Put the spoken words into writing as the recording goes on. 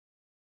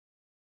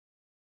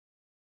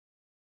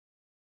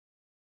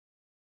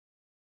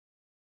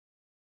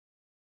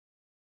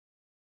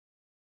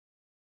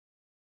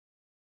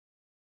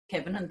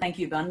Kevin, and thank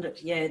you,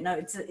 Bundit. Yeah,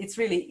 no, it's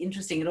really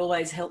interesting. It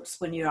always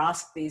helps when you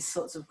ask these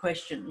sorts of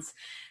questions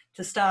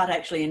to start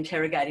actually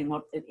interrogating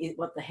what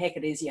the heck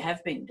it is you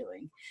have been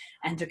doing,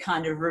 and to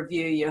kind of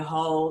review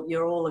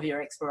all of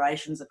your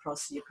explorations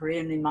across your career.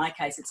 And in my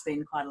case, it's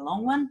been quite a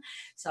long one.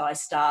 So I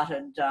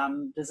started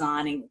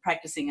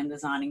practicing and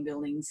designing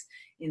buildings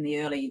in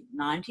the early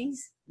 90s,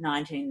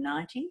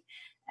 1990,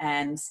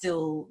 and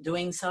still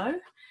doing so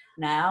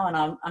now. And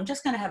I'm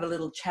just going to have a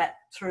little chat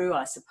through,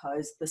 I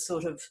suppose,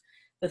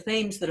 the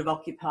themes that have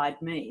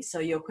occupied me. So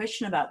your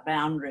question about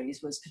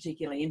boundaries was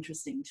particularly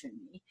interesting to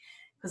me,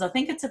 because I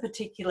think it's a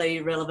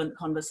particularly relevant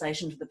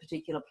conversation to the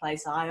particular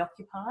place I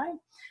occupy.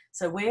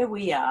 So where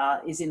we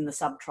are is in the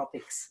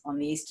subtropics on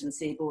the eastern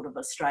seaboard of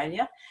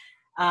Australia,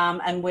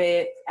 and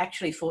we're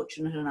actually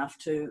fortunate enough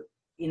to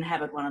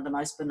inhabit one of the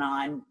most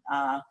benign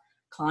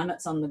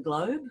climates on the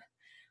globe.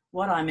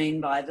 What I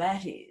mean by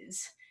that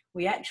is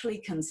we actually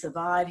can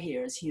survive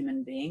here as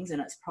human beings, and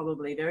it's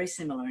probably very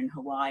similar in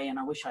Hawaii, and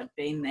I wish I'd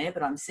been there,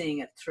 but I'm seeing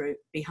it through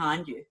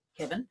behind you,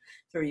 Kevin,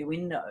 through your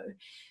window.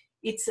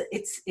 It's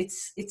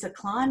a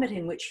climate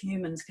in which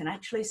humans can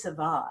actually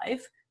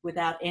survive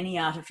without any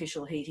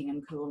artificial heating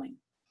and cooling.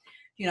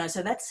 You know,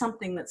 so that's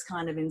something that's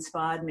kind of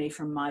inspired me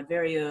from my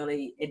very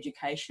early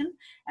education.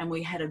 And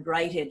we had a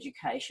great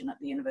education at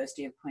the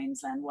University of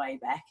Queensland way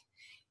back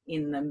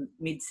in the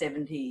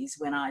mid-70s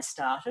when I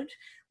started.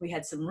 We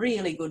had some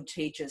really good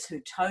teachers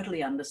who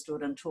totally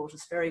understood and taught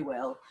us very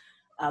well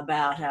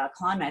about our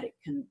climatic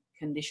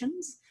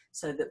conditions,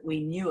 so that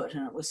we knew it,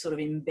 and it was sort of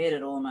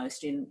embedded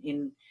almost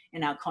in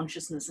our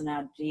consciousness and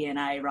our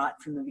DNA right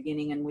from the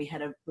beginning. And we've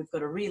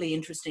got a really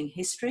interesting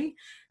history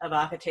of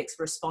architects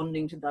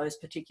responding to those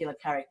particular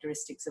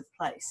characteristics of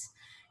place,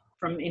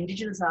 from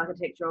Indigenous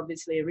architecture,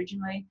 obviously,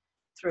 originally,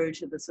 through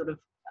to the sort of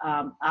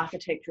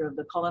architecture of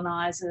the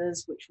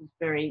colonisers, which was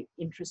very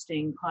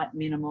interesting, quite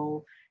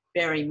minimal,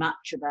 very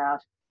much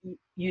about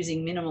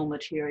using minimal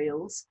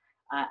materials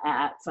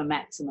for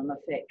maximum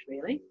effect,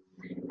 really.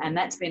 And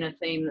that's been a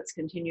theme that's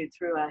continued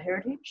through our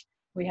heritage.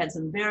 We had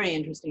some very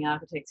interesting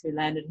architects who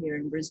landed here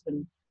in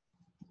Brisbane,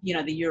 you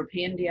know, the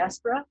European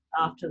diaspora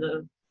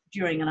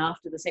during and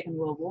after the Second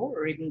World War,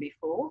 or even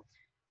before,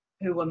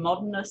 who were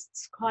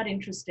modernists, quite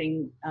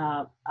interesting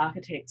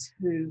architects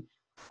who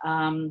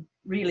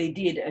really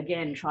did,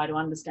 again, try to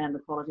understand the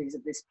qualities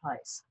of this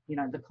place, you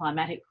know, the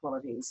climatic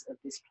qualities of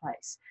this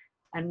place.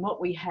 And what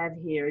we have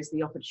here is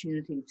the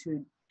opportunity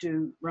to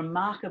do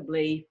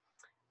remarkably,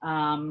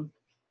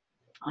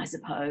 I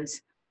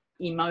suppose,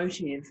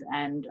 emotive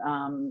and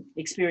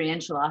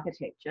experiential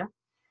architecture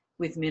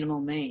with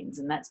minimal means.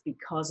 And that's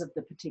because of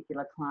the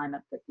particular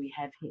climate that we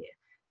have here.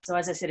 So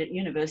as I said, at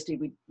university,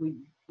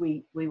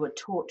 we were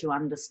taught to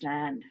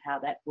understand how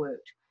that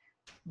worked,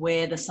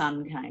 where the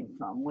sun came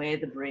from, where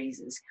the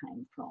breezes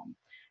came from,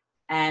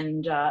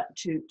 and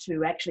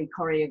to actually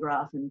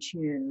choreograph and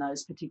tune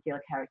those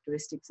particular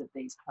characteristics of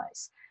these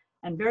places.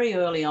 And very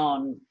early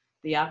on,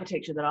 the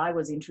architecture that I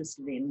was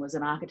interested in was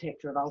an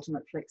architecture of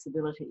ultimate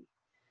flexibility.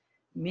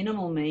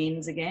 Minimal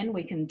means, again,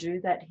 we can do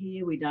that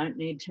here. We don't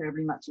need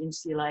terribly much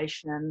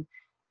insulation.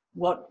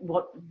 What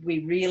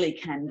we really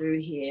can do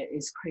here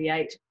is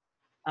create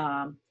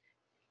an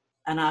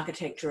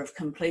architecture of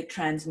complete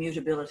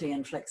transmutability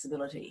and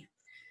flexibility,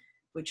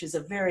 which is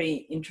a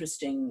very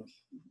interesting,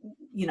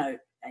 you know,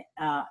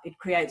 it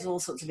creates all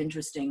sorts of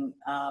interesting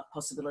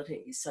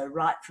possibilities. So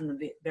right from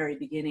the very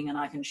beginning, and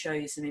I can show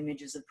you some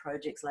images of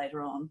projects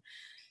later on,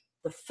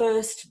 the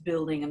first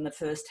building and the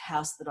first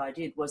house that I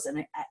did was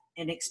an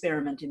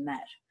experiment in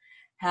that.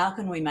 How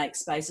can we make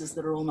spaces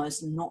that are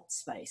almost not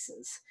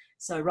spaces?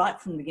 So right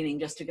from the beginning,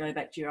 just to go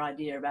back to your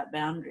idea about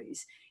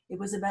boundaries, it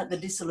was about the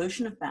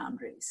dissolution of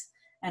boundaries.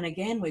 And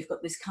again, we've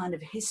got this kind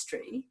of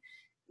history,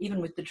 even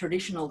with the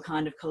traditional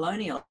kind of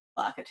colonial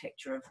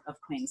architecture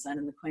of Queensland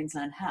and the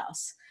Queensland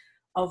House,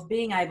 of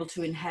being able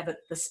to inhabit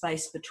the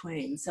space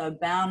between. So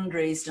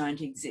boundaries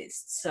don't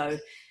exist.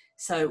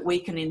 So we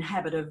can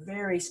inhabit a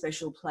very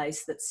special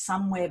place that's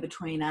somewhere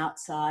between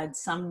outside,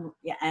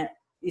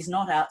 is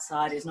not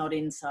outside, is not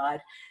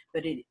inside,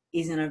 but it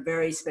is in a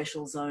very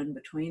special zone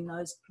between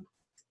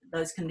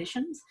those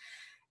conditions.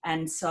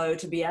 And so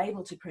to be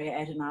able to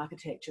create an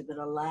architecture that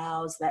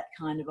allows that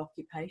kind of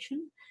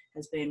occupation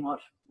has been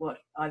what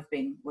I've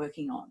been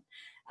working on.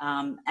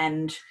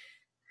 And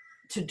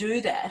to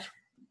do that,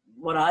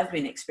 what I've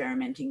been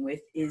experimenting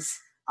with is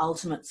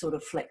ultimate sort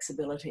of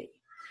flexibility.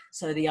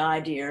 So the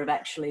idea of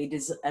actually,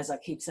 as I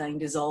keep saying,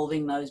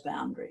 dissolving those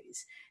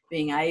boundaries,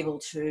 being able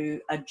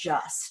to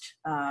adjust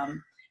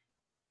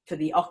for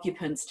the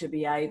occupants to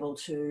be able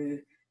to,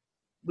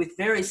 with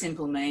very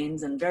simple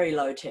means and very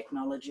low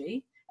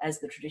technology, as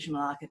the traditional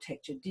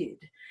architecture did,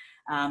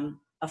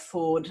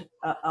 afford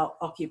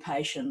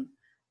occupation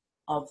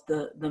of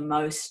the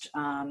most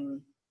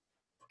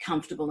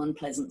comfortable and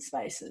pleasant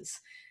spaces.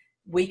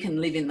 We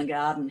can live in the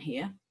garden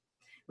here.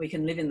 We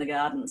can live in the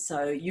garden.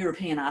 So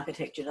European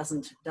architecture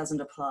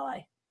doesn't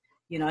apply,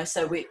 you know.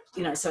 So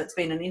so it's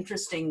been an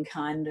interesting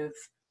kind of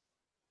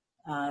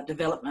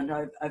development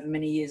over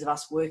many years of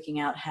us working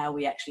out how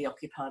we actually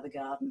occupy the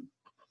garden.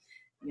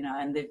 you know,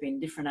 and there've been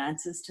different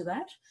answers to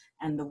that.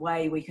 And the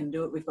way we can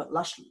do it, we've got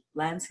lush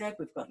landscape,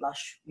 we've got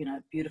lush, you know,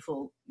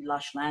 beautiful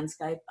lush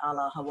landscape a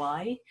la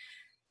Hawaii.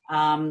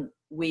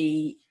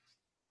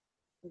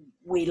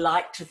 We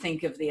like to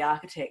think of the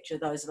architecture,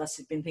 those of us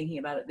who've been thinking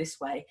about it this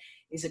way,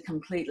 is a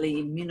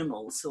completely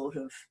minimal sort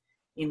of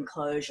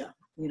enclosure,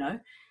 you know.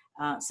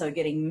 So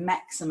getting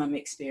maximum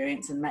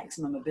experience and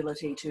maximum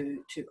ability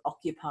to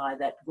occupy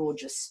that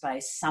gorgeous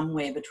space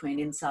somewhere between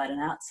inside and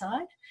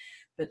outside,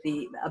 but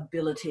the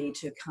ability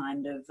to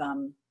kind of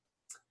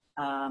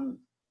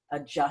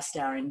adjust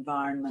our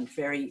environment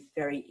very,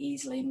 very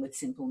easily and with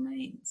simple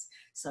means.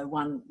 So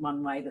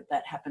one way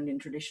that happened in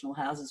traditional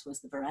houses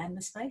was the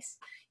veranda space,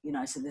 you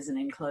know, so there's an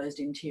enclosed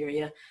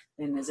interior,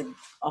 then there's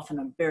often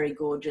a very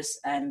gorgeous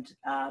and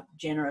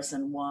generous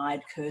and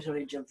wide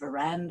curtilage of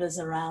verandas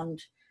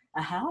around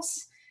a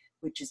house,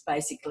 which is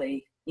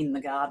basically in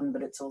the garden,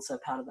 but it's also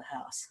part of the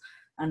house.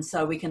 And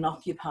so we can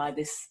occupy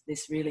this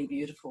really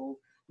beautiful,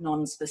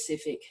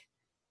 non-specific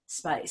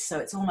space. So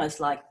it's almost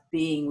like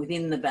being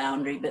within the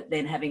boundary, but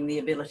then having the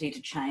ability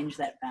to change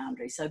that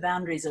boundary. So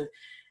boundaries are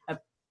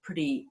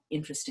pretty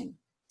interesting.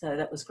 So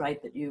that was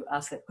great that you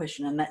asked that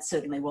question, and that's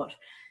certainly what,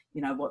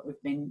 you know, what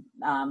we've been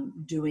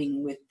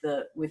doing with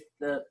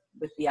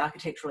the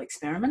architectural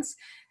experiments.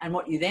 And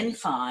what you then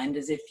find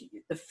is if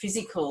the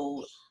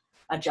physical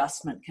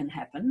adjustment can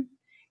happen,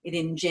 it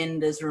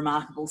engenders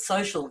remarkable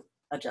social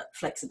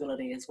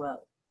flexibility as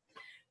well.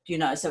 You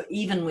know, so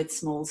even with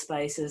small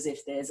spaces,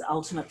 if there's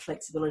ultimate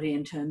flexibility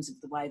in terms of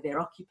the way they're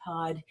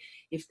occupied,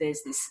 if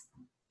there's this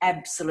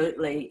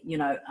absolutely, you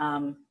know,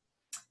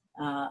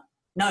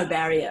 no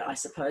barrier, I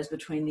suppose,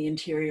 between the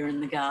interior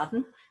and the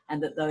garden,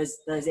 and that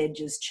those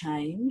edges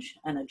change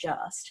and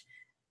adjust,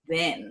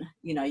 then,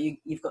 you know,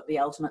 you've got the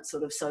ultimate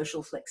sort of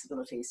social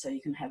flexibility. So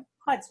you can have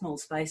quite small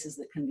spaces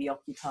that can be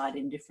occupied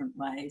in different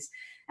ways,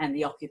 and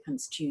the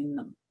occupants tune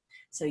them.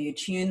 So you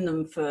tune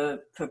them for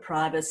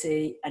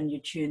privacy, and you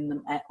tune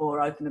them or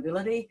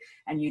openability,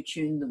 and you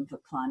tune them for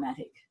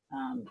climatic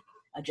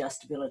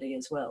adjustability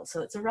as well.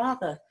 So it's a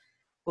rather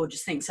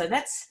gorgeous thing. So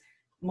that's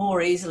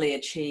more easily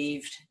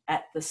achieved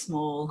at the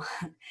small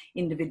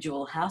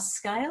individual house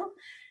scale.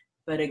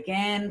 But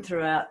again,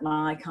 throughout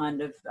my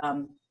kind of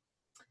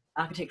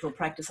architectural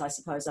practice, I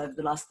suppose, over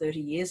the last 30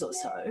 years or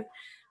so,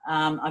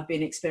 I've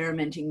been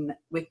experimenting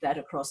with that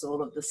across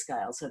all of the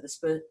scales. So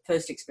the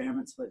first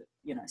experiments were,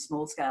 you know,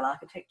 small scale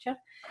architecture,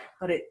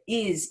 but it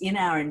is in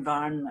our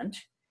environment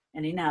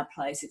and in our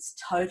place, it's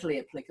totally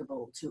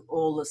applicable to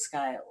all the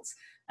scales.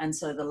 And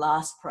so the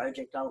last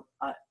project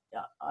I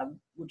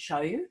would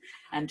show you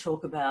and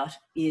talk about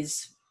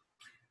is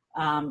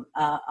a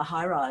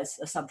high-rise,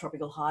 a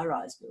subtropical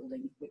high-rise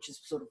building, which is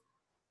sort of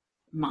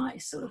my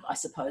sort of, I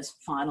suppose,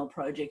 final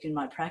project in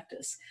my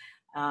practice.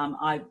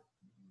 I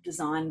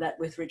designed that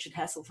with Richard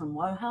Hassel from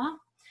Woha,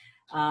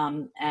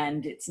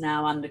 and it's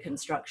now under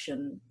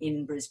construction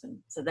in Brisbane.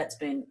 So that's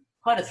been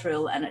quite a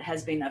thrill, and it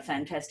has been a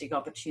fantastic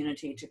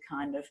opportunity to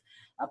kind of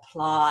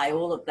apply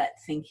all of that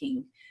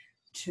thinking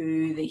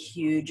to the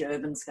huge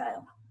urban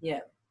scale. Yeah.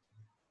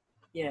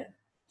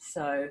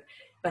 So,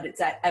 but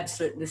it's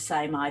absolutely the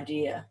same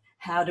idea.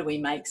 How do we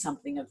make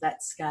something of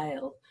that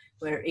scale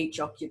where each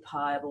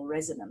occupiable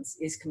residence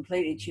is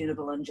completely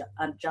tunable and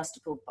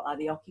adjustable by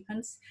the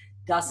occupants,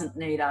 doesn't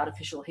need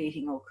artificial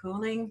heating or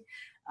cooling,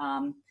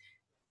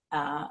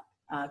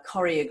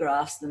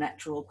 choreographs the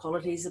natural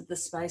qualities of the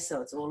space, so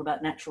it's all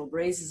about natural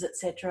breezes,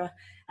 etc.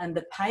 And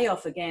the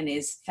payoff, again,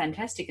 is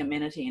fantastic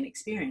amenity and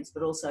experience,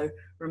 but also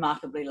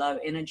remarkably low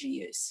energy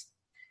use.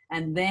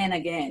 And then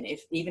again,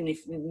 even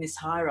if in this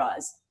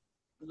high-rise,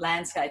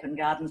 landscape and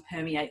gardens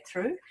permeate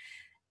through,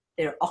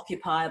 they're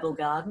occupiable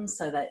gardens,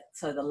 so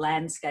the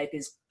landscape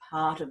is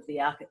part of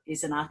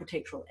is an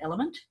architectural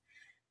element.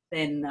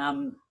 Then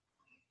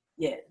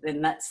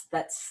then that's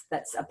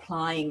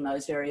applying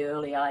those very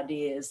early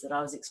ideas that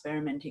I was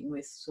experimenting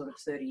with sort of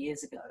 30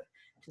 years ago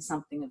to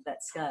something of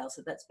that scale.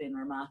 So that's been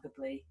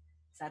remarkably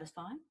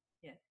satisfying.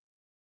 Yeah.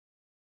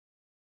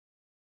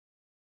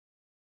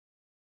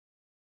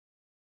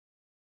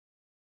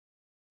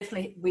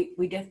 Definitely,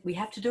 we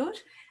have to do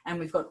it, and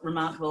we've got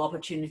remarkable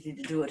opportunity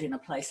to do it in a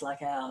place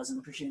like ours,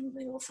 and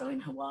presumably also in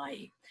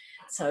Hawaii.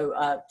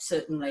 So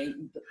certainly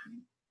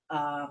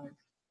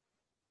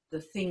the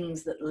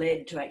things that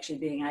led to actually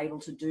being able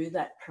to do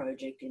that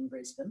project in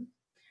Brisbane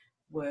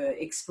were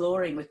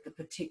exploring with the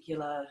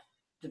particular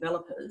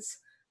developers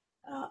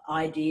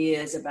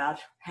ideas about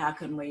how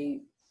can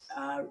we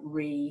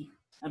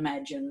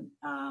reimagine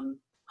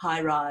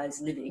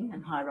high-rise living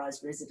and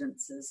high-rise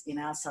residences in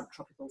our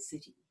subtropical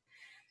city.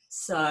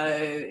 So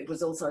it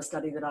was also a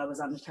study that I was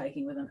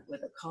undertaking with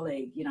a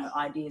colleague, you know,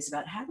 ideas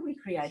about how do we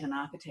create an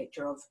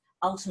architecture of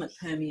ultimate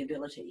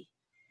permeability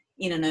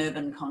in an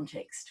urban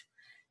context.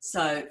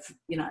 So,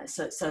 you know,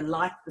 so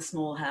like the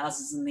small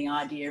houses and the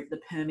idea of the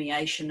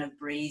permeation of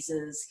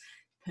breezes,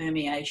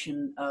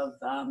 permeation of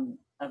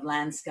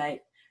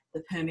landscape,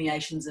 the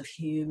permeations of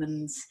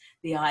humans,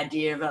 the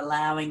idea of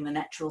allowing the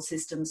natural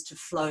systems to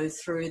flow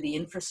through the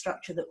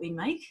infrastructure that we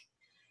make.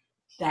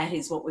 that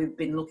is what we've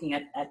been looking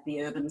at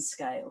the urban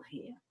scale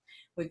here.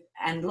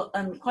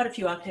 And quite a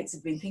few architects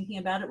have been thinking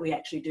about it. We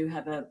actually do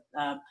have the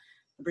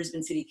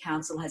Brisbane City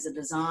Council has a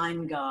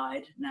design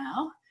guide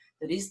now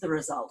that is the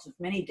result of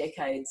many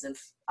decades of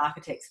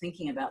architects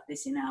thinking about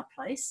this in our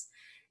place,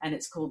 and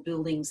it's called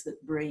Buildings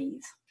That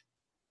Breathe.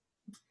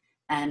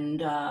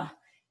 And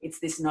it's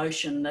this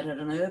notion that at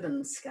an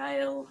urban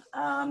scale,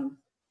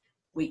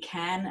 we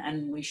can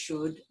and we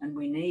should and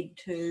we need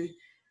to,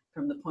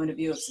 from the point of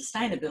view of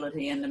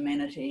sustainability and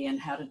amenity and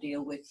how to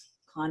deal with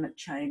climate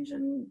change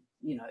and,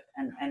 you know,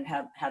 and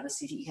how the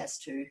city has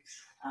to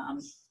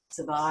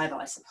survive,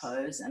 I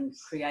suppose, and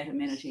create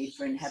amenity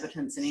for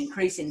inhabitants and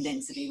increase in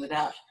density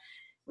without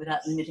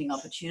limiting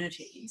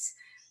opportunities.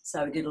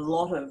 So we did a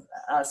lot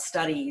of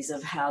studies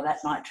of how that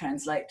might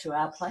translate to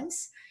our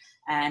place.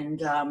 And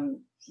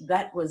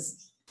that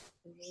was,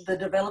 the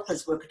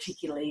developers were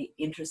particularly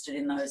interested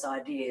in those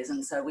ideas.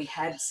 And so we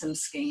had some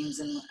schemes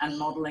and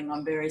modelling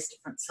on various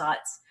different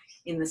sites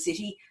in the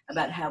city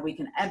about how we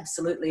can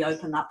absolutely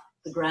open up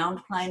the ground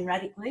plane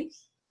radically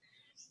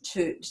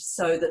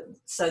so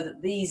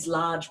that these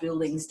large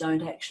buildings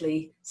don't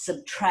actually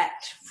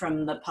subtract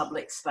from the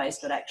public space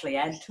but actually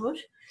add to it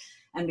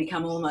and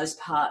become almost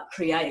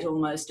create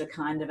almost a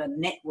kind of a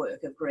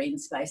network of green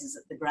spaces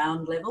at the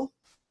ground level.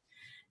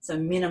 So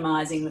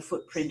minimising the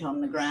footprint on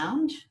the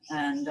ground,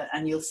 and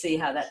you'll see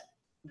how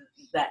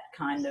that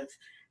kind of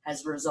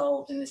has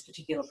resolved in this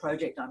particular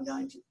project I'm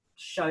going to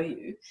show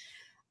you.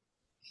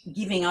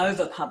 Giving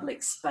over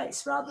public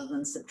space rather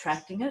than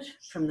subtracting it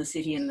from the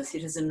city and the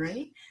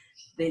citizenry.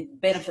 The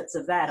benefits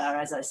of that are,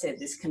 as I said,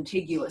 this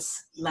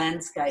contiguous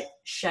landscape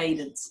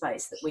shaded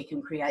space that we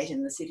can create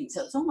in the city.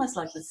 So it's almost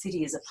like the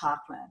city is a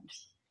parkland.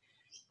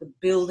 The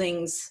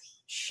buildings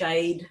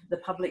shade the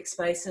public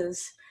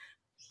spaces.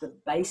 The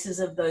bases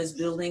of those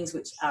buildings,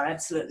 which are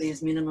absolutely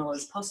as minimal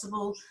as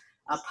possible,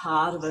 are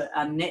part of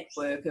a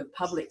network of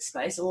public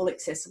space, all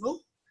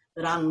accessible,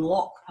 that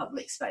unlock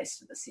public space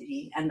for the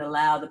city and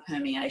allow the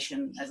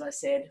permeation, as I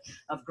said,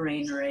 of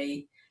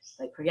greenery.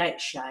 They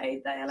create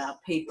shade, they allow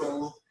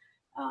people,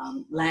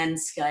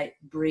 landscape,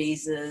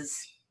 breezes,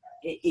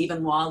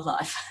 even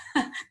wildlife,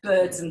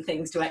 birds and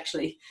things to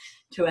actually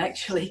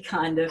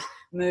kind of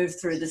move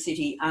through the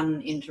city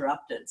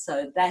uninterrupted.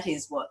 So that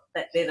is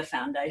they're the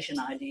foundation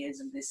ideas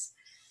of this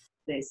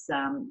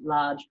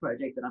large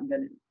project that I'm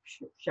going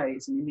to show you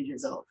some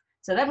images of.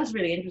 So that was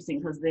really interesting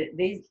because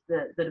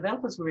the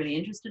developers were really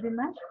interested in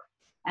that.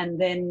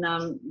 And then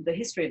the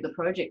history of the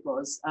project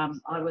was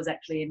I was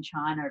actually in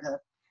China at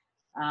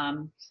a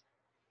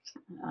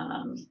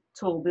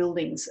tall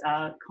buildings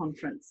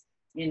conference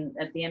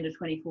at the end of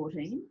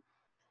 2014.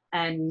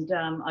 And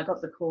I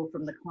got the call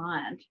from the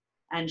client,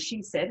 and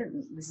she said,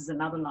 and this is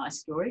another nice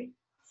story,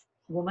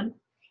 woman,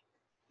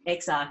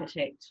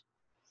 ex-architect,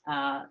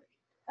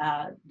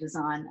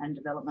 design and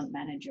development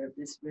manager of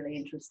this really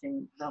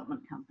interesting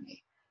development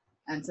company.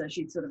 And so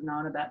she'd sort of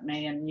known about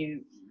me and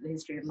knew the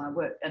history of my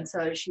work. And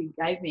so she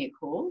gave me a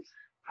call,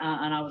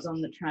 and I was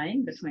on the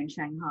train between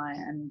Shanghai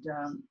and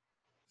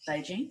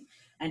Beijing.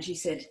 And she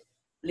said,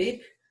 Lib,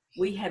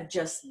 we have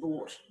just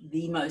bought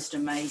the most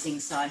amazing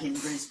site in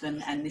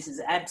Brisbane, and this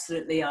is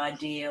absolutely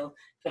ideal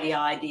for the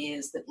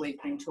ideas that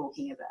we've been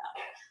talking about.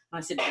 And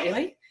I said,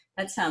 really?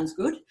 That sounds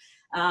good.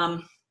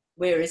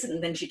 Where is it?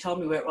 And then she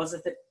told me where it was. I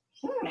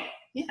thought,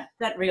 yeah,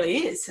 that really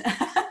is.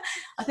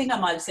 I think I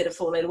might have said a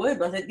four-letter word,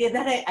 but I thought, yeah,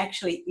 that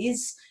actually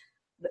is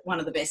one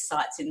of the best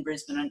sites in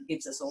Brisbane, and it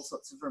gives us all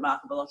sorts of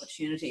remarkable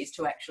opportunities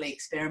to actually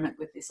experiment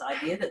with this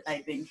idea that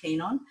they've been keen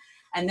on.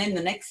 And then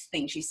the next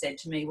thing she said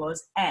to me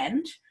was,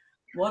 and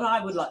what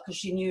I would like, because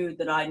she knew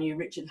that I knew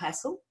Richard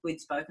Hassel,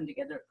 we'd spoken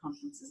together at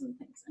conferences and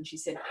things, and she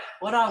said,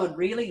 what I would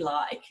really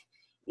like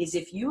is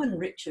if you and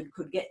Richard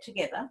could get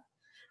together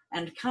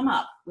and come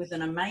up with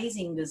an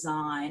amazing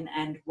design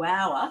and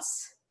wow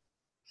us.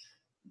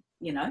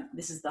 You know,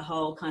 this is the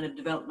whole kind of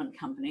development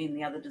company and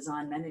the other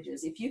design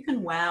managers. If you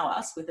can wow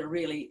us with a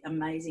really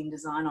amazing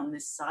design on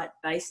this site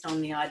based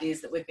on the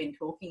ideas that we've been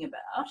talking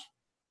about,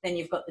 then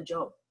you've got the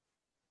job.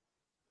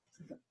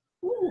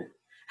 Ooh,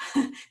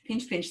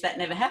 pinch, pinch, that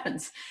never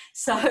happens.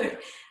 So,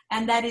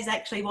 and that is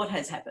actually what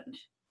has happened.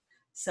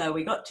 So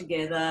we got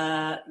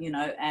together, you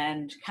know,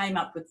 and came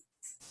up with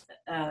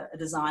a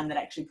design that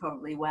actually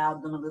probably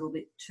wowed them a little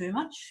bit too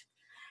much.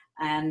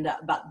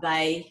 But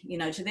they, you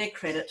know, to their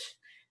credit,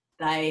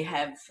 they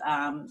have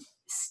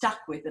stuck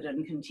with it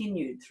and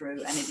continued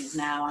through, and it is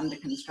now under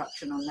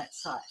construction on that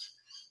site.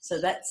 So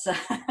that's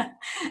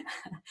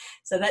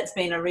so that's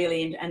been a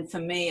really, and for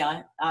me,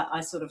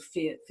 I sort of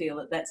feel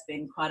that that's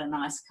been quite a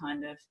nice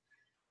kind of,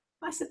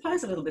 I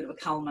suppose, a little bit of a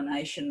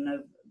culmination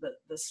of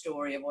the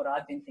story of what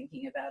I've been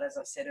thinking about, as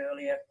I said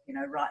earlier, you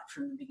know, right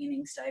from the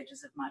beginning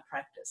stages of my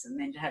practice, and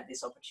then to have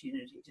this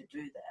opportunity to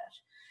do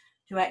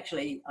that, to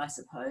actually, I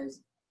suppose,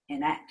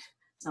 enact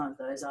some of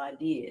those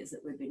ideas that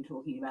we've been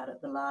talking about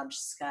at the large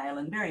scale,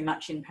 and very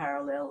much in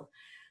parallel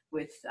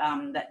with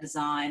that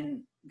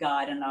design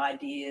guide and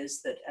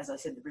ideas that, as I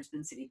said, the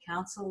Brisbane City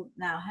Council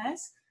now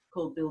has,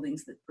 called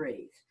Buildings That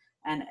Breathe.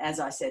 And as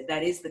I said,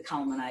 that is the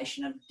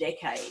culmination of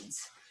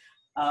decades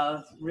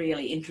of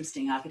really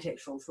interesting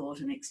architectural thought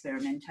and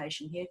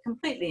experimentation here,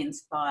 completely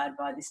inspired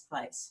by this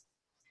place.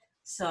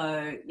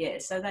 So, yeah,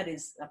 so that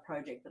is a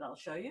project that I'll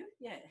show you.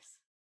 Yes.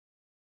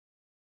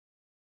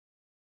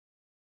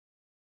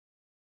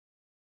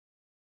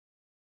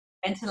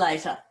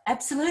 Ventilator,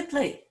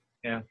 absolutely.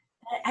 Yeah.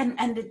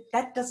 And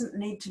that doesn't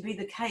need to be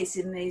the case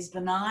in these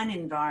benign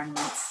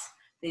environments,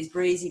 these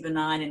breezy,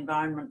 benign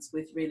environments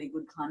with really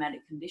good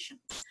climatic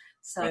conditions.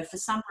 So for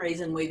some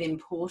reason, we've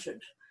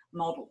imported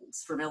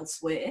models from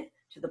elsewhere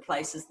to the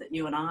places that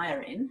you and I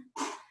are in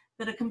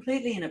that are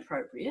completely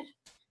inappropriate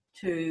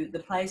to the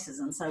places.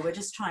 And so we're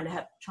just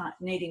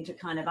needing to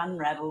kind of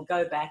unravel,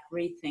 go back,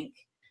 rethink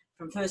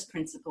from first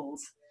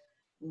principles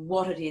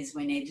what it is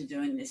we need to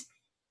do in this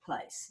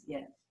place.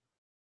 Yeah.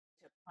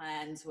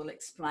 Plans will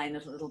explain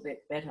it a little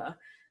bit better.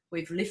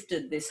 We've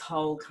lifted this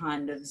whole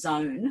kind of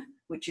zone,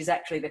 which is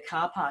actually the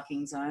car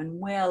parking zone,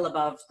 well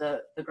above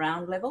the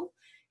ground level.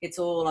 It's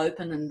all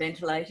open and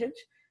ventilated,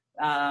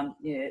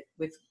 yeah,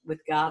 with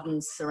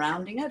gardens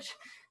surrounding it.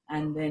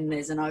 And then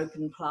there's an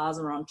open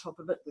plaza on top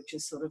of it, which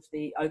is sort of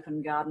the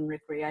open garden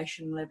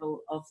recreation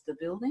level of the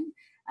building,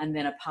 and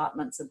then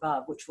apartments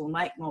above, which will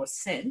make more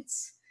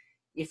sense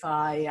if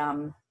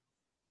I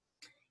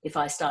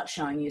start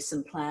showing you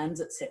some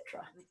plans,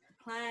 etc.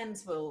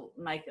 Plans will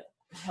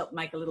help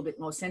make a little bit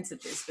more sense of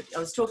this. But I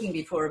was talking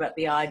before about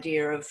the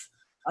idea of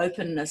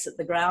openness at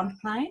the ground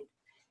plane.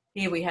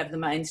 Here we have the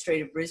main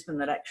street of Brisbane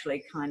that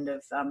actually kind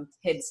of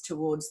heads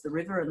towards the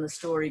river and the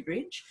Story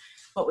Bridge.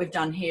 What we've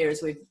done here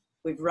is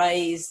we've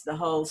raised the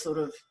whole sort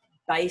of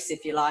base,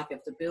 if you like, of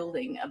the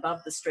building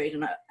above the street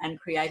and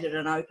created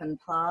an open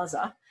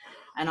plaza.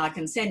 And I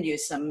can send you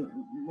some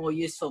more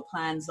useful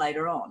plans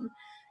later on.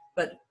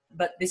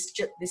 But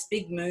this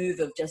big move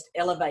of just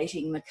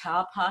elevating the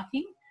car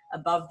parking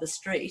above the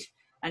street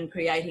and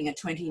creating a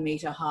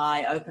 20-metre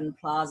high open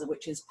plaza,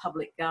 which is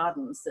public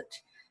gardens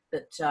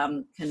that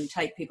can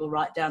take people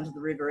right down to the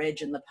river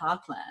edge and the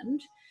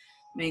parkland,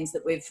 means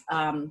that we've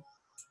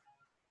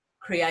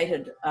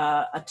created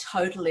a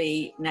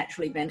totally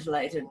naturally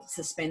ventilated,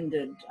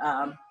 suspended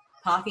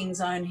parking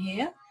zone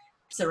here,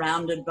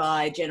 surrounded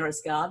by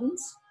generous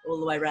gardens all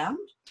the way around.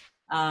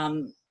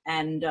 And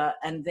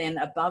then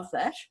above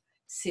that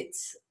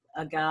sits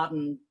a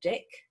garden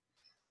deck,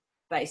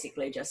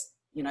 basically just,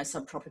 you know,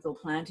 subtropical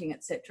planting,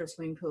 etc.,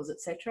 swimming pools,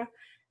 etc.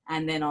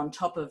 And then on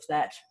top of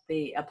that,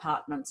 the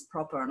apartments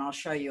proper. And I'll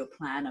show you a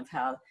plan of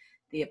how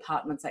the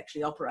apartments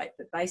actually operate.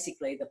 But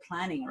basically, the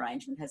planning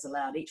arrangement has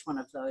allowed each one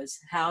of those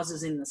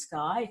houses in the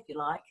sky, if you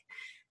like,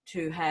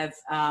 to have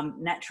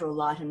natural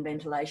light and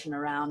ventilation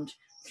around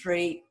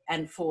 3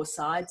 and 4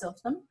 sides of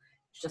them,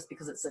 just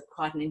because it's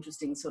quite an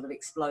interesting sort of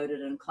exploded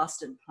and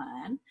clustered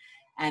plan.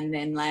 And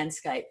then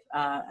landscape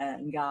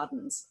and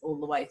gardens all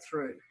the way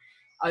through.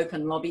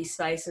 Open lobby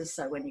spaces,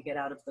 so when you get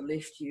out of the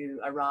lift, you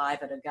arrive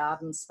at a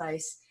garden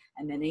space,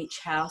 and then each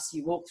house,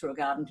 you walk through a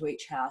garden to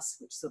each house,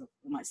 which sort of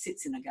almost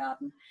sits in a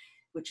garden,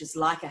 which is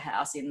like a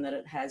house in that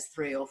it has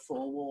 3 or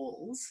 4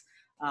 walls,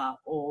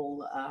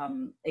 all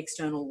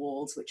external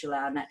walls which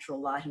allow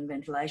natural light and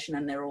ventilation,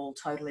 and they're all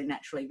totally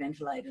naturally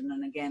ventilated.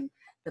 And again,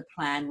 the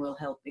plan will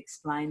help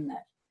explain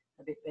that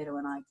a bit better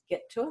when I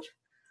get to it.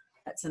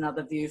 That's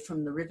another view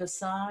from the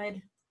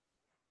riverside.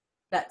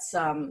 That's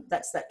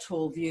that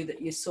tall view that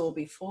you saw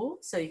before.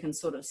 So you can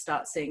sort of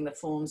start seeing the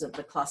forms of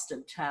the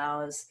clustered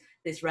towers,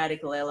 this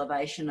radical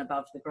elevation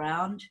above the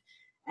ground,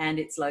 and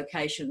its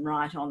location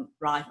right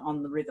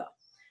on the river.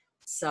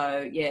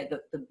 So yeah,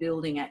 the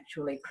building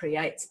actually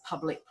creates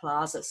public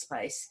plaza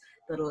space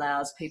that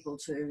allows people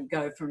to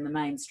go from the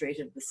main street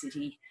of the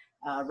city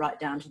right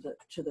down to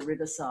the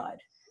riverside,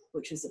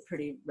 which is a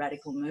pretty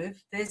radical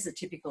move. There's a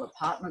typical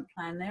apartment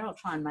plan there. I'll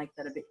try and make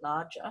that a bit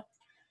larger.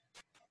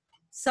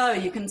 So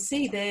you can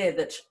see there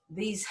that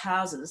these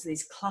houses,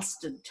 these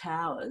clustered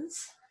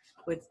towers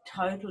with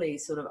totally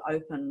sort of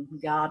open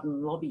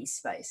garden lobby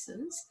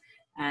spaces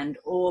and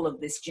all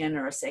of this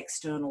generous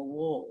external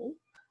wall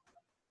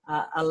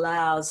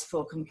allows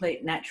for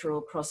complete natural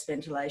cross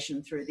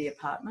ventilation through the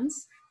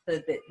apartments. So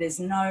that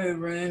there's no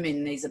room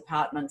in these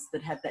apartments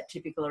that have that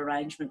typical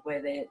arrangement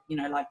where they're, you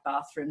know, like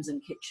bathrooms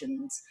and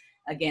kitchens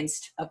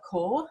against a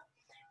core.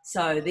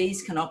 So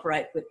these can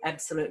operate with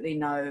absolutely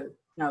no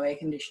air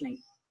conditioning.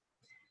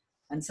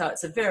 And so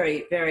it's a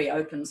very, very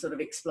open sort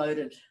of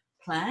exploded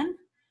plan.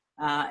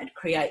 It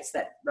creates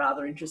that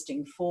rather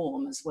interesting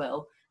form as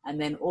well. And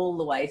then all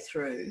the way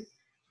through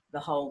the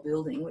whole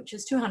building, which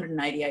is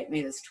 288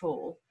 metres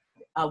tall,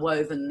 are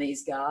woven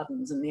these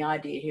gardens. And the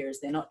idea here is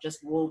they're not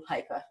just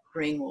wallpaper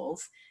green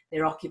walls,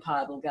 they're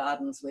occupiable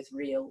gardens with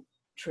real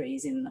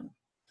trees in them.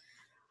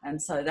 And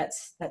so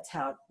that's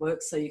how it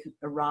works. So you can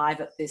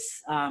arrive at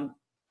this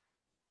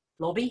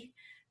lobby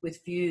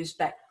with views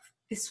back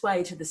this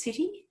way to the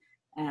city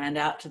and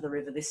out to the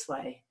river this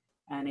way,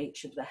 and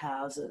each of the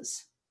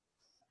houses.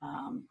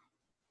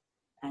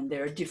 And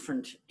there are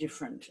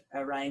different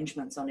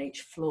arrangements on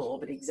each floor,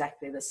 but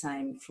exactly the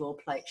same floor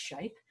plate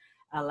shape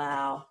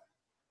allow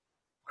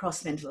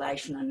cross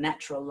ventilation and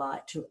natural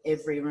light to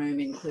every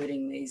room,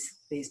 including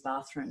these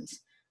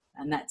bathrooms.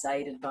 And that's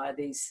aided by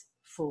these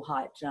full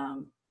height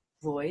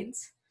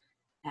voids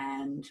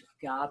and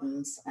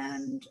gardens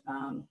and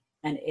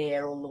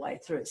air all the way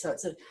through. So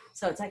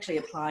it's actually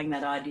applying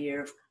that idea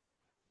of,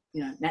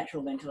 you know,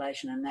 natural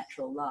ventilation and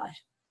natural light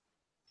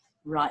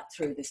right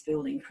through this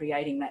building,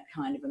 creating that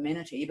kind of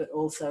amenity, but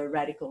also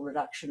radical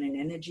reduction in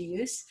energy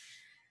use.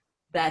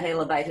 That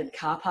elevated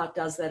car park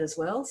does that as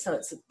well. So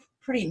it's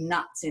pretty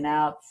nuts in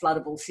our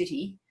floodable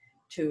city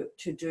to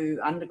do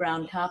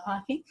underground car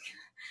parking.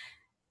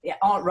 Yeah,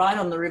 right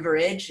on the river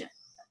edge.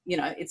 You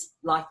know, it's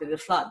likely to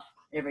flood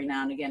every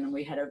now and again. And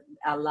we had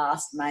our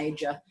last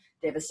major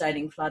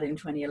devastating flood in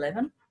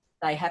 2011.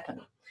 They happen.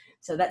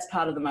 So that's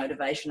part of the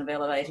motivation of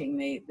elevating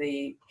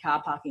the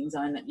car parking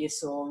zone that you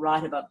saw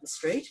right above the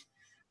street.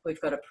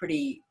 We've got a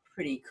pretty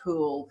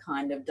cool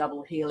kind of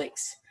double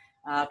helix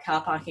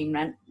car parking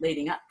ramp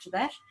leading up to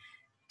that,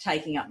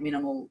 taking up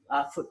minimal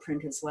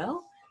footprint as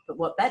well. But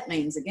what that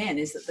means, again,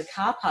 is that the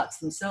car parks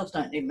themselves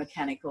don't need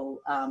mechanical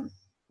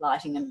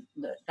lighting and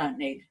don't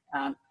need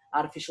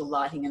artificial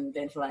lighting and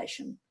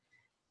ventilation.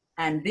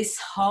 And this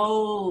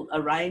whole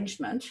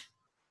arrangement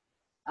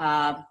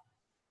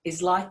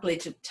is likely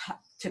to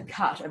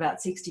cut about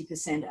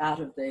 60% out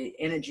of the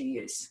energy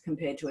use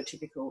compared to a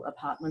typical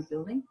apartment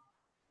building.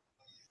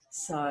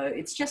 So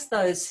it's just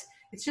those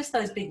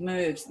big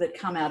moves that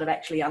come out of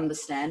actually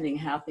understanding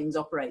how things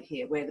operate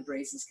here, where the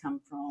breezes come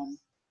from,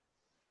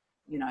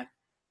 you know,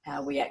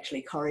 how we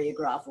actually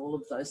choreograph all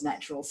of those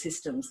natural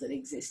systems that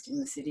exist in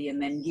the city,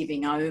 and then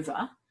giving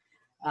over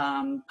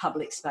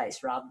public space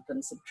rather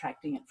than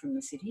subtracting it from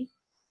the city.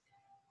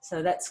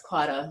 So that's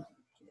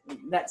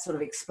that sort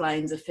of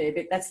explains a fair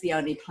bit. That's the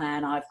only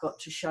plan I've got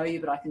to show you,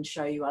 but I can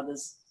show you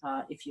others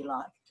if you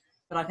like.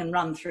 But I can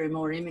run through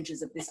more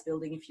images of this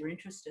building if you're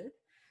interested.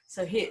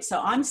 So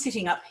I'm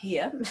sitting up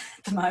here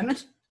at the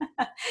moment.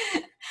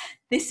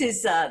 This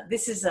is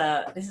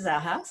our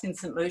house in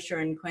St Lucia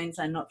in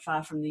Queensland, not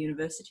far from the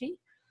university.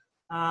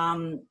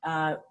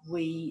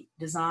 We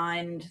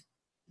designed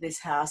this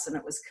house and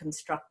it was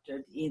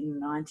constructed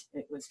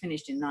it was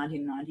finished in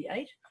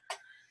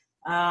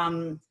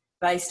 1998.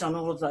 Based on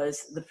all of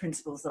the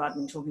principles that I've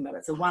been talking about.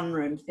 It's a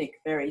one-room thick,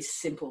 very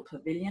simple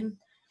pavilion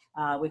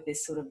with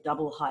this sort of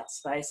double height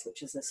space,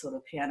 which is a sort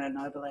of piano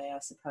nobile, I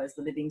suppose,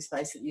 the living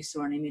space that you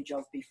saw an image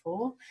of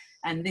before.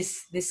 And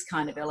this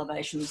kind of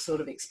elevation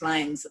sort of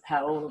explains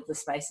how all of the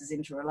spaces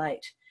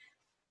interrelate.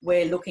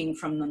 We're looking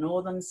from the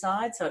northern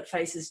side, so it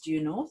faces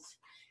due north.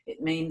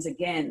 It means,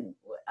 again,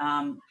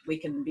 we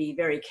can be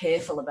very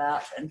careful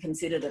about and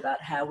considered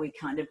about how we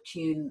kind of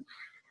tune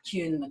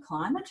the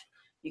climate.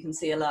 You can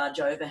see a large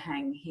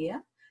overhang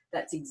here.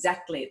 That's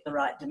exactly at the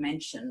right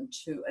dimension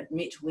to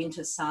admit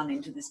winter sun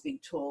into this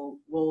big tall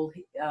wall,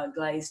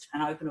 glazed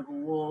and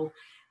openable wall,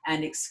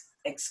 and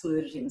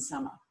exclude it in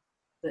summer.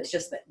 So it's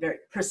just that very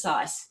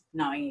precise,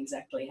 knowing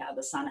exactly how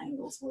the sun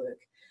angles work.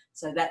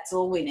 So that's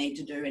all we need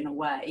to do in a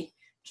way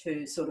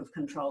to sort of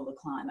control the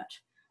climate.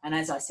 And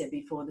as I said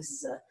before, this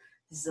is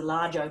a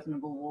large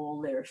openable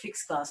wall. There are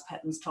fixed glass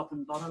patterns top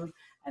and bottom,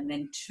 and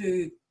then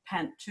two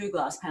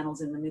glass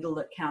panels in the middle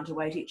that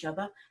counterweight each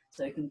other.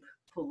 So you can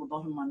pull the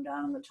bottom one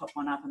down and the top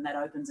one up, and that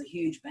opens a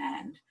huge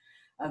band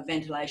of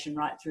ventilation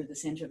right through the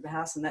centre of the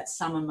house, and that's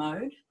summer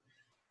mode.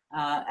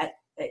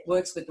 It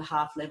works with the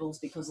half levels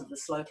because of the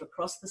slope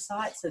across the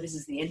site. So this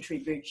is the entry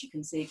bridge you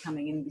can see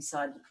coming in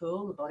beside the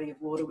pool, the body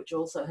of water, which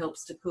also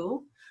helps to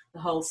cool the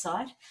whole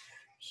site.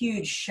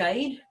 Huge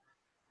shade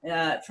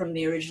from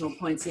the original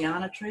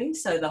poinciana tree.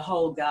 So the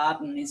whole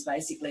garden is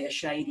basically a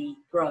shady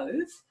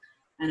grove.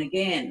 And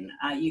again,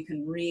 you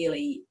can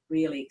really,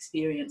 really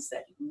experience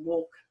that. You can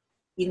walk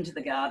into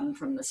the garden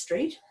from the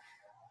street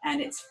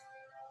and it's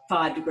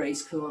 5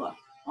 degrees cooler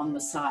on the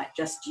site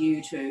just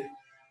due to,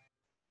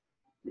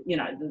 you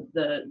know,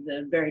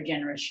 the very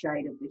generous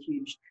shade of the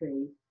huge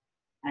tree.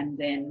 And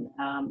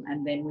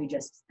then we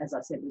just, as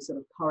I said, we sort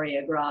of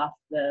choreograph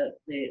the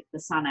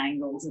sun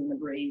angles and the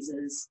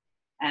breezes,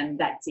 and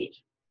that's it.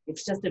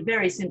 It's just a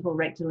very simple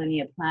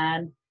rectilinear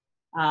plan.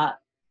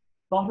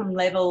 Bottom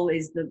level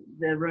is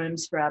the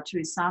rooms for our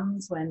two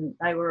sons when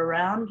they were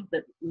around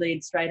that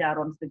lead straight out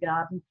onto the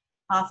garden.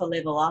 Half a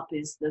level up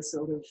is the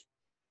sort of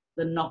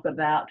the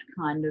knockabout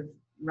kind of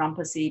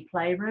rumpusy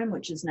playroom,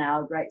 which is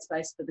now a great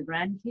space for the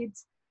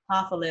grandkids.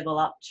 Half a level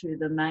up to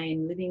the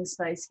main living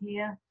space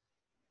here.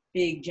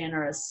 Big,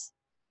 generous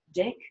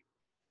deck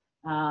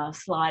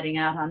sliding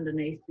out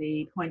underneath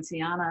the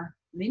poinciana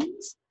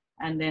limbs,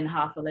 and then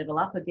half a level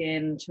up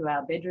again to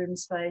our bedroom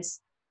space,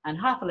 and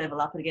half a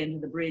level up again to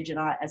the bridge. And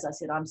as I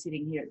said, I'm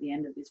sitting here at the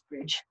end of this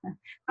bridge,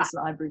 this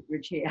library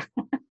bridge here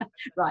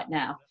right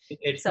now.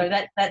 So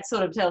that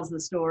sort of tells the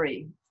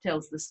story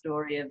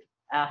of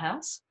our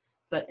house.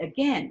 But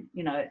again,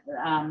 you know,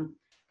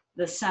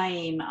 the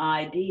same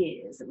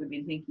ideas that we've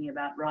been thinking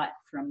about right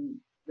from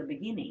the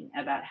beginning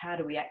about how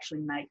do we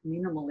actually make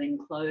minimal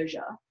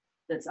enclosure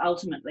that's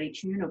ultimately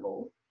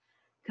tunable,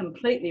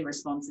 completely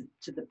responsive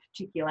to the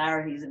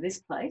particularities of this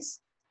place,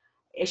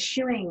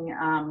 eschewing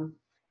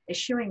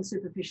eschewing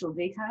superficial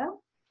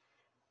detail,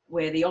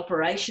 where the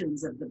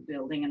operations of the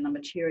building and the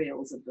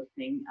materials of the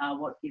thing are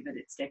what give it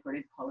its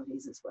decorative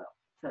qualities as well.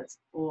 So it's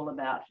all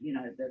about, you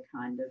know, the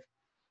kind of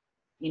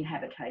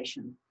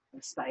inhabitation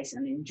of space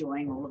and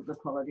enjoying all of the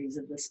qualities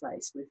of the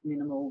space with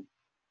minimal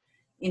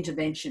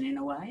intervention, in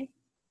a way,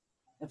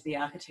 of the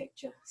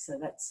architecture. So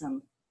that's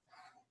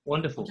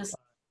wonderful.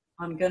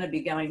 I'm going to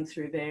be going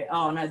through there.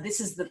 Oh no, this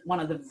is one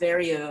of the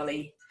very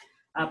early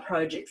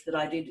projects that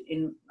I did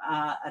in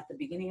at the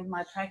beginning of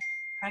my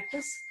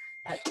practice.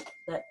 At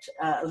that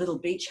little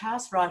beach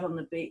house right on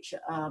the beach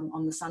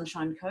on the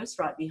Sunshine Coast,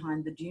 right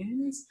behind the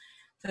dunes.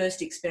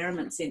 First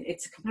experiments in,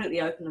 it's completely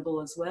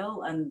openable as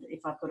well, and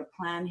if I've got a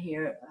plan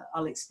here,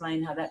 I'll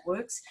explain how that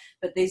works.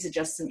 But these are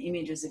just some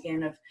images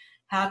again of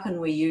how can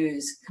we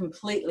use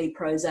completely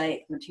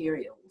prosaic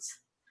materials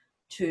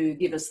to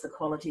give us the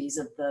qualities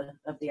of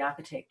the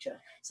architecture.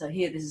 So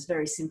here, this is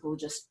very simple,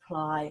 just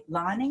ply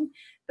lining,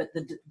 but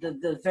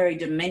the very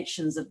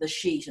dimensions of the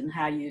sheet and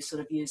how you sort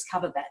of use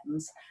cover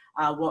battens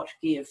are what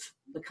give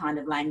the kind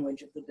of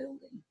language of the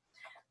building.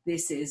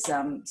 This is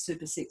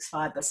Super 6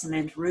 fibre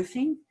cement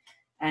roofing,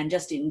 and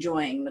just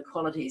enjoying the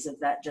qualities of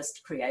that,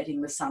 just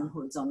creating the sun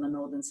hoods on the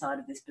northern side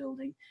of this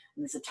building.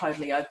 And there's a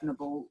totally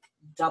openable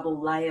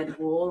double layered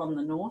wall on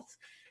the north,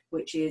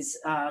 which is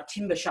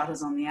timber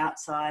shutters on the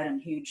outside and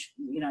huge,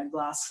 you know,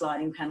 glass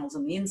sliding panels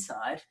on the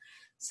inside.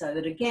 So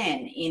that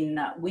again, in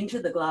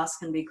winter, the glass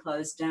can be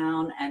closed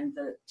down and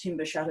the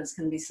timber shutters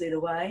can be slid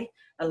away,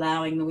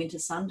 allowing the winter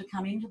sun to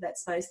come into that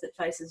space that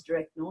faces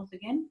direct north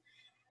again.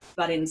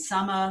 But in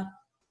summer,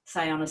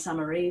 say on a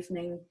summer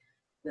evening,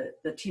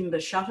 the timber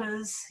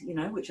shutters, you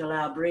know, which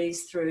allow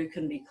breeze through,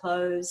 can be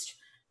closed,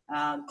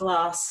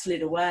 glass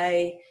slid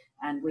away,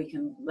 and we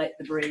can let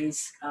the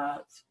breeze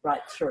right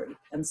through.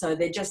 And so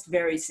they're just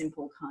very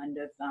simple kind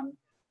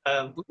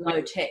of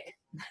low-tech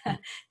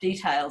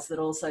details that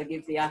also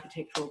give the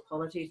architectural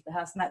quality to the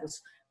house. And that was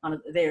one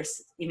of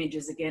there's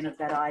images again of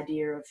that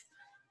idea of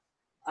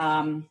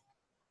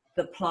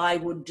the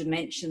plywood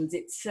dimensions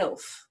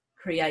itself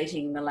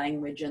creating the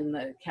language and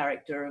the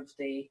character of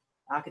the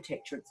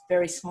architecture. It's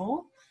very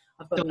small.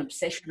 I've got an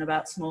obsession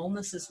about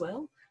smallness as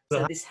well.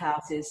 So this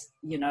house is,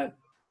 you know,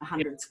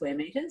 100 square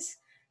metres,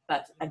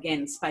 but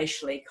again,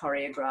 spatially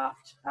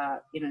choreographed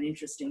in an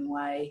interesting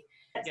way.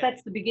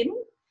 That's the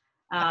beginning.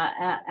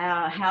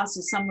 Our house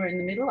is somewhere in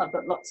the middle. I've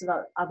got lots of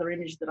other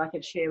images that I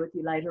could share with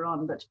you later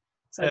on, but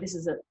so this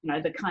is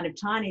the kind of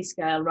tiny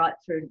scale right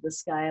through to the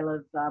scale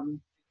of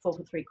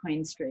 443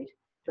 Queen Street,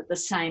 but the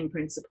same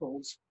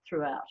principles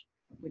throughout,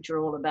 which are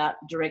all about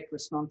direct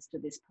response to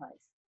this place.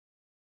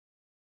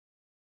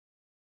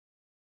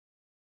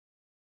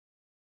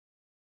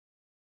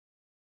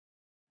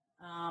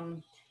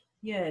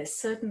 Yeah,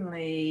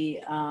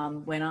 certainly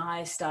when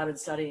I started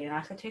studying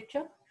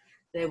architecture,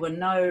 there were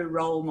no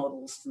role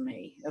models for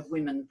me of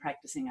women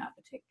practicing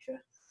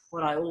architecture.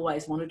 What I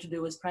always wanted to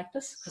do was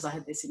practice, because I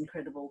had this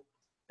incredible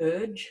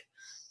urge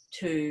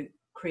to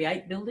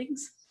create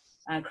buildings,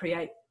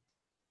 create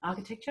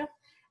architecture.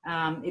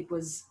 I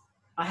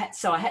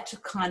had to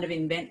kind of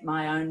invent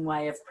my own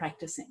way of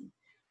practicing.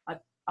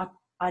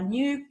 I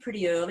knew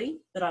pretty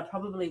early that I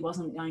probably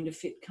wasn't going to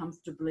fit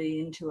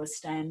comfortably into a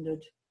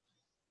standard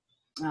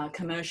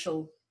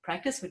commercial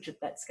practice, which at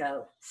that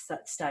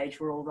stage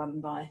were all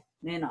run by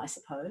men, I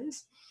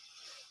suppose.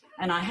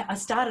 And I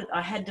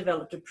had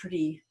developed a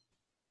pretty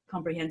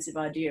comprehensive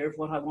idea of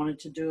what I wanted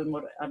to do and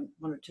what I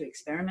wanted to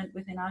experiment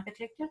with in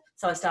architecture.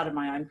 So I started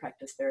my own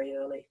practice very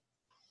early.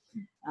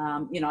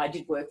 I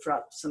did work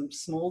for some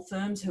small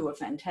firms who were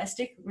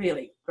fantastic,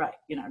 really great,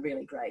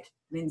 really great.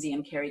 Lindsay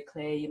and Kerry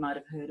Clare, you might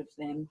have heard of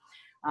them.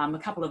 A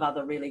couple of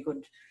other really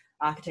good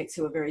architects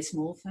who are very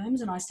small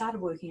firms. And I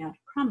started working out,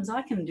 crumbs,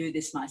 I can do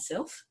this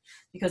myself,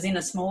 because in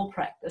a small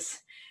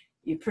practice,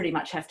 you pretty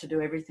much have to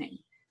do everything.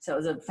 So it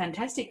was a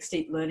fantastic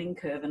steep learning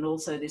curve, and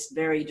also this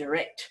very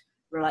direct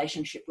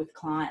relationship with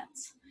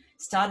clients.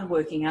 Started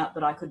working out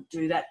that I could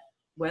do that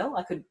well.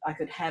 I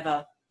could have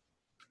a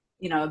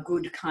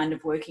good kind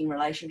of working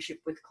relationship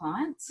with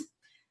clients,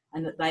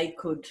 and that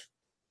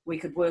we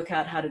could work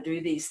out how to do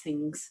these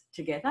things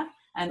together.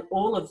 And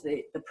all of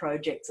the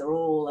projects are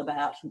all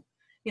about,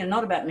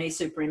 not about me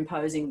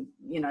superimposing,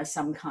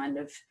 some kind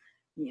of,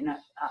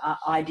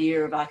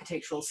 idea of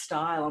architectural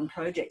style on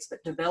projects,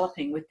 but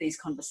developing with these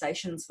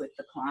conversations with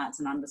the clients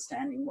and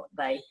understanding what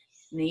they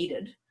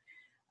needed,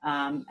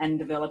 and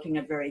developing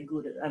a very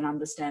good and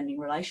understanding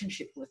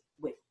relationship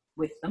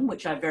with them,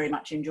 which I very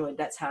much enjoyed.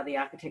 That's how the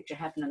architecture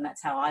happened, and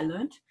that's how I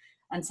learnt.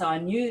 And so I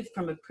knew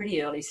from a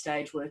pretty early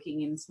stage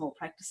working in small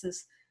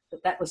practices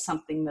that was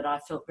something that I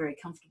felt very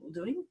comfortable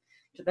doing,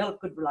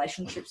 develop good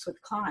relationships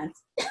with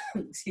clients,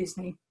 excuse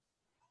me,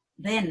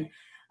 then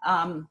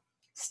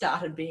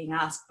started being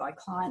asked by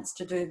clients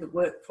to do the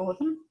work for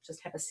them.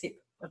 Just have a sip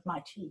of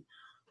my tea.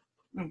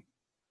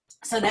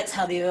 So that's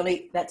how the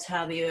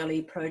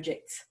early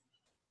projects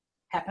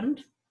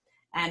happened,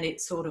 and it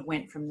sort of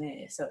went from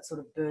there. So it sort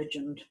of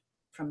burgeoned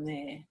from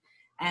there.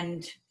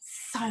 And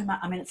so much,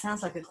 it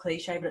sounds like a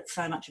cliche, but it's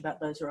so much about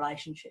those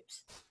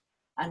relationships.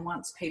 And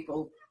once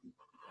people,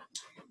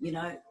 you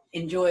know,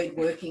 enjoyed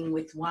working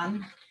with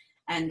one,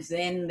 and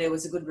then there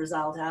was a good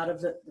result out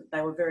of it that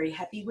they were very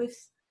happy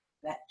with,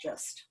 that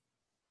just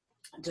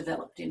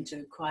developed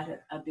into quite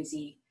a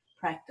busy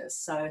practice.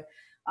 So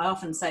I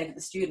often say to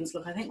the students,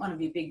 look, I think one of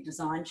your big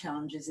design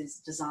challenges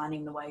is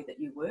designing the way that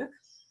you work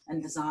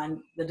and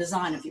the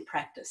design of your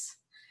practice.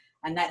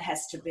 And that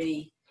has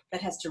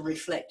to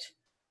reflect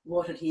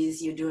what it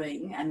is you're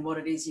doing and what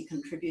it is you're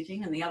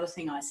contributing. And the other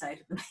thing I say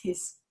to them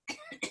is,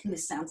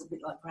 this sounds a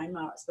bit like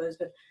brainwire, I suppose,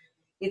 but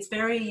it's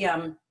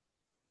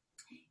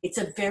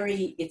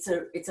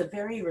a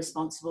very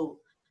responsible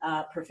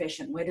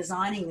profession. We're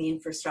designing the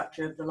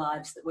infrastructure of the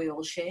lives that we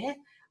all share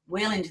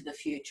well into the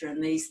future,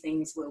 and these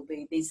things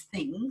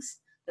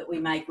that we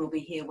make will be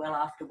here well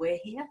after we're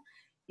here.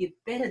 You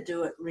better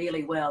do it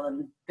really well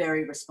and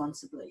very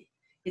responsibly.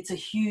 It's a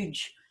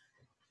huge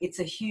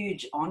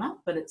honour,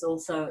 but it's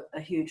also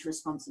a huge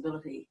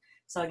responsibility.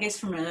 So I guess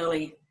from an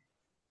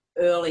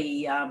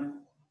early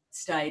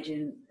stage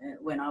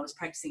when I was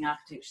practicing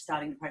architecture,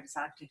 starting to practice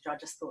architecture, I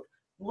just thought,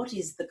 what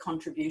is the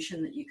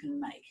contribution that you can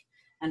make,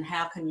 and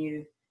how can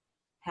you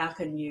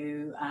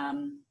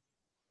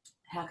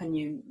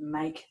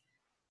make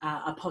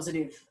a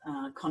positive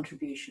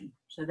contribution?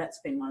 So that's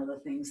been one of the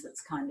things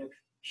that's kind of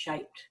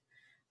shaped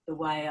the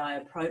way I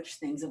approach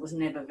things. It was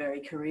never very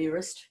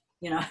careerist,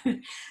 you know,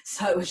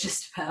 so it was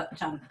just about,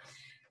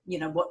 you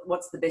know,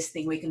 what's the best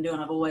thing we can do.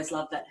 And I've always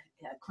loved that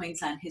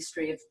Queensland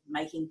history of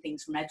making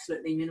things from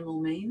absolutely minimal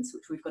means,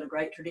 which we've got a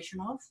great tradition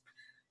of.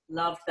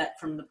 Loved that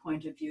from the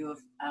point of view of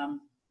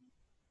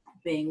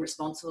being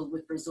responsible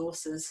with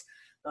resources,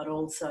 but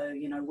also,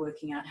 you know,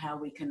 working out how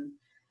we can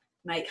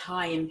make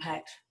high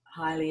impact,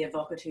 highly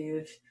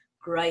evocative,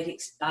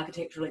 great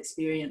architectural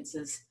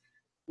experiences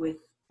with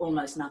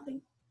almost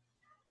nothing.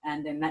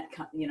 And then that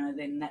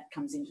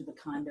comes into the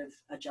kind of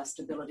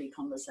adjustability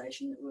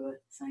conversation that we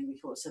were saying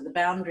before. So the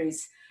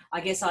boundaries,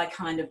 I guess I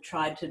kind of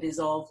tried to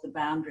dissolve the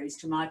boundaries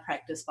to my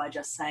practice by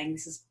just saying,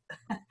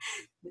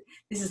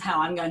 this is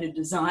how I'm going to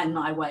design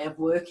my way of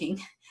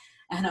working,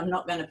 and I'm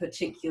not going to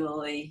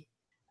particularly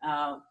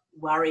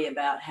worry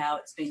about how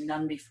it's been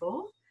done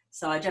before.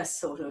 So I just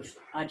sort of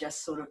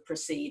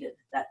proceeded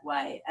that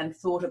way and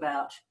thought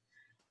about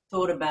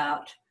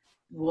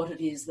what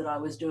it is that I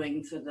was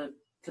doing for the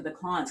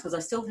clients, because I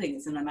still think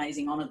it's an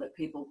amazing honour that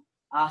people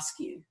ask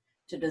you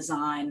to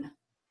design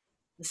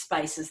the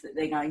spaces that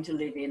they're going to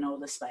live in or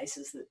the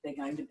spaces that they're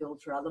going to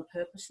build for other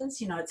purposes.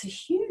 You know, it's a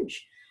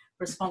huge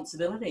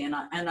responsibility, and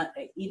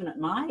even at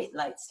my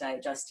late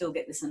stage, I still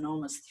get this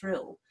enormous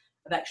thrill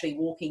of actually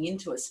walking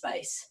into a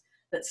space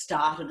that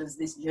started as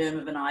this germ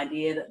of an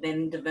idea that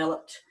then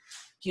developed,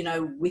 you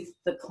know, with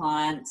the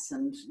clients,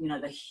 and, you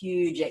know, the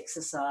huge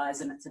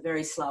exercise, and it's a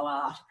very slow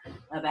art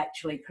of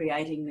actually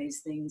creating these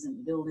things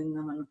and building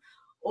them, and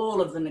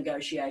all of the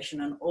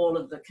negotiation and all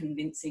of the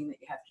convincing that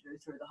you have to do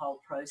through the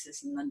whole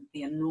process, and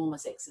the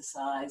enormous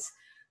exercise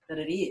that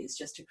it is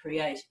just to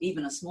create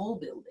even a small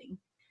building.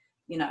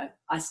 You know,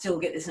 I still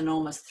get this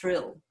enormous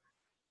thrill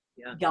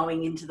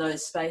going into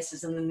those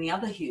spaces. And then the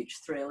other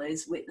huge thrill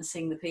is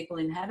witnessing the people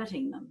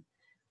inhabiting them.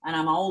 And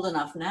I'm old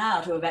enough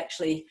now to have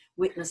actually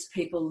witnessed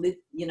people live,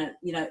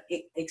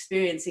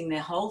 experiencing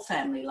their whole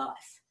family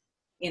life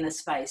in a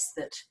space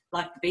that,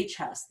 like the beach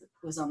house that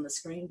was on the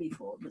screen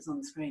before,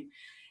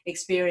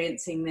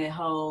 experiencing their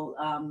whole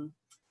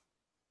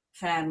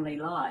family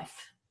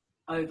life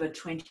over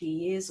 20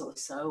 years or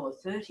so, or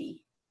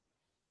 30,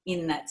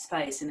 in that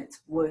space, and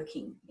it's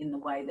working in the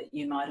way that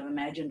you might have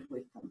imagined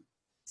with them.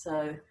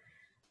 So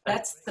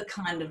that's the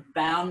kind of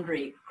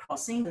boundary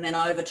crossing. And then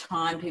over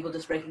time, people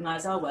just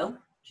recognise, oh, well,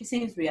 she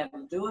seems to be able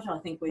to do it. I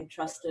think we'd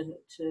trust her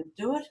to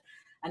do it.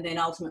 And then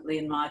ultimately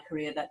in my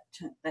career, that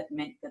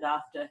meant that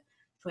after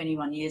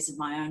 21 years of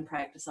my own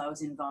practice, I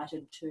was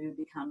invited to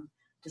become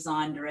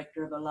design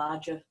director of a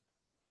larger,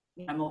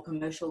 more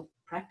commercial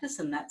practice.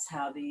 And that's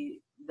the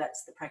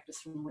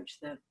practice from which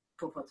the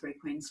 443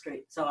 Queen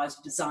Street. So I was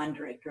design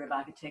director of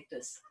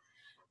Architectus.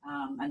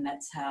 And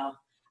that's how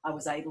I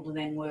was able to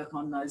then work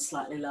on those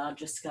slightly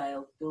larger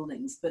scale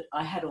buildings. But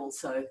I had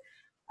also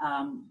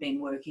been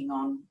working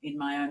on, in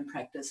my own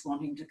practice,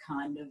 wanting to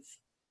kind of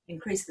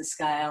increase the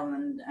scale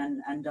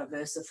and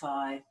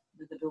diversify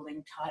the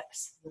building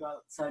types.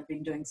 So I'd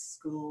been doing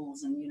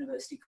schools and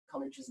university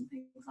colleges and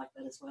things like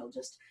that as well,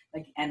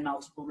 and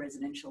multiple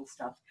residential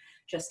stuff,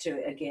 just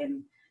to,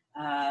 again,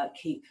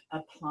 keep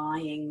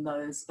applying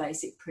those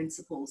basic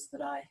principles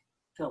that I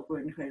felt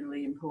were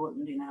incredibly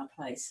important in our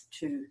place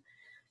to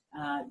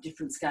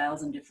different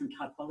scales and different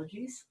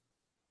typologies.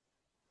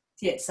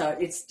 Yeah, so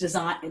it's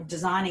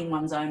designing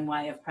one's own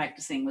way of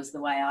practicing was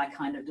the way I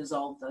kind of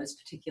dissolved those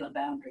particular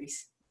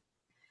boundaries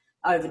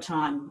over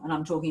time, and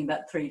I'm talking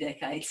about 3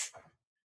 decades.